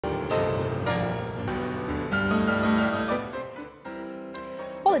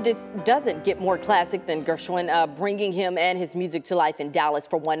Well, it just doesn't get more classic than Gershwin. Bringing him and his music to life in Dallas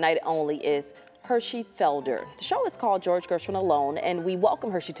for one night only is Hershey Felder. The show is called George Gershwin Alone, and we welcome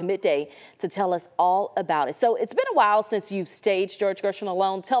Hershey to Midday to tell us all about it. So it's been a while since you've staged George Gershwin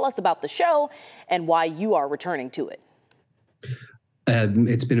Alone. Tell us about the show and why you are returning to it.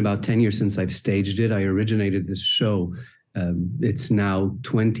 It's been about 10 years since I've staged it. I originated this show. It's now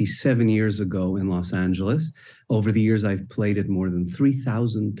 27 years ago in Los Angeles. Over the years, I've played it more than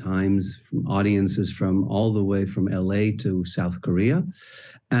 3,000 times from audiences from all the way from LA to South Korea.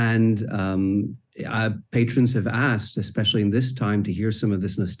 And patrons have asked, especially in this time, to hear some of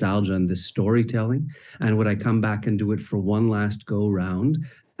this nostalgia and this storytelling. And would I come back and do it for one last go round?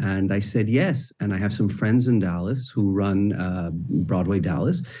 And I said yes. And I have some friends in Dallas who run Broadway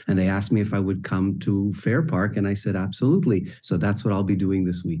Dallas, and they asked me if I would come to Fair Park, and I said absolutely. So that's what I'll be doing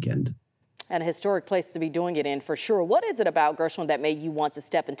this weekend. And a historic place to be doing it in, for sure. What is it about Gershwin that made you want to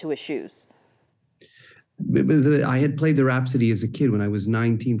step into his shoes? I had played the Rhapsody as a kid when I was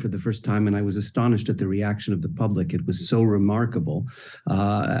 19 for the first time, and I was astonished at the reaction of the public. It was so remarkable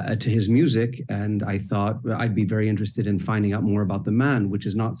to his music, and I thought I'd be very interested in finding out more about the man, which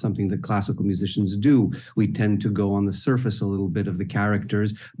is not something that classical musicians do. We tend to go on the surface a little bit of the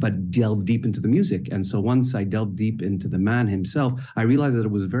characters, but delve deep into the music. And so once I delved deep into the man himself, I realized that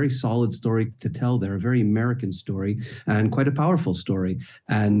it was a very solid story to tell there, a very American story, and quite a powerful story.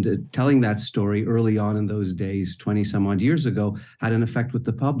 And telling that story early on in those days, 20 some odd years ago, had an effect with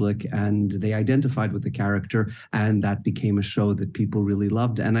the public, and they identified with the character, and that became a show that people really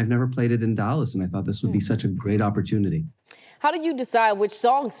loved. And I've never played it in Dallas, and I thought this would be such a great opportunity. How do you decide which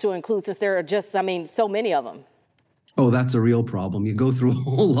songs to include, since there are just, so many of them? Oh, that's a real problem. You go through a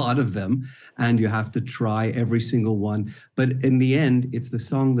whole lot of them and you have to try every single one. But in the end, it's the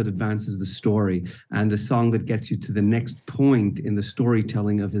song that advances the story and the song that gets you to the next point in the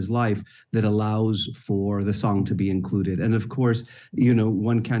storytelling of his life that allows for the song to be included. And of course, you know,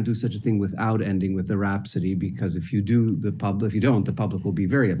 one can't do such a thing without ending with the Rhapsody, because if you do, if you don't, the public will be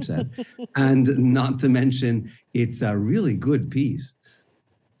very upset. And not to mention, it's a really good piece.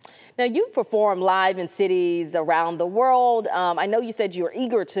 Now, you've performed live in cities around the world. I know you said you were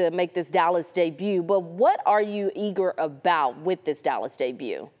eager to make this Dallas debut, but what are you eager about with this Dallas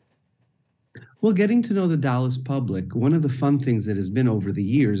debut? Well, getting to know the Dallas public. One of the fun things that has been over the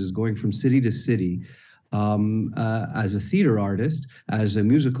years is going from city to city as a theater artist, as a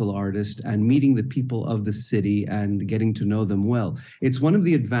musical artist, and meeting the people of the city and getting to know them well. It's one of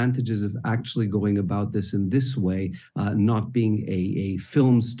the advantages of actually going about this in this way, not being a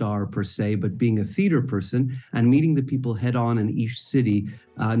film star per se, but being a theater person and meeting the people head on in each city,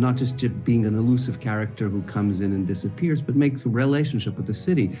 not just being an elusive character who comes in and disappears, but makes a relationship with the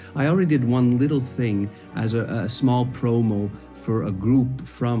city. I already did one little thing as a small promo for a group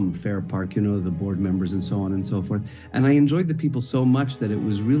from Fair Park, you know, the board members and so on and so forth. And I enjoyed the people so much that it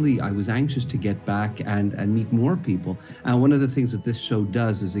was really, I was anxious to get back and meet more people. And one of the things that this show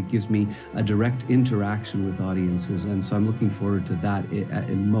does is it gives me a direct interaction with audiences. And so I'm looking forward to that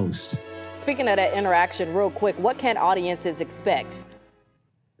in most. Speaking of that interaction, real quick, what can audiences expect?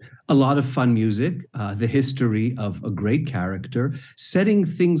 A lot of fun music, the history of a great character, setting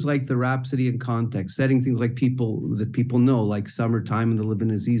things like the Rhapsody in context, setting things like people know, like Summertime and the Livin'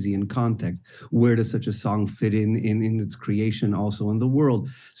 Is Easy in context. Where does such a song fit in its creation also in the world?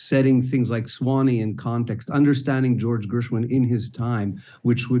 Setting things like Swanee in context, understanding George Gershwin in his time,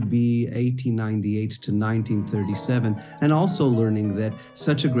 which would be 1898 to 1937, and also learning that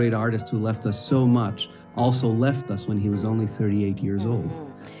such a great artist who left us so much also left us when he was only 38 years old.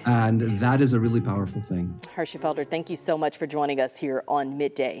 And that is a really powerful thing. Hershey Felder, thank you so much for joining us here on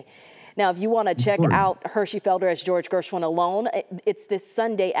Midday. Now, if you want to check out Hershey Felder as George Gershwin Alone, it's this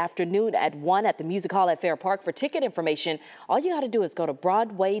Sunday afternoon at 1 at the Music Hall at Fair Park. For ticket information, all you got to do is go to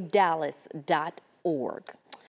BroadwayDallas.org.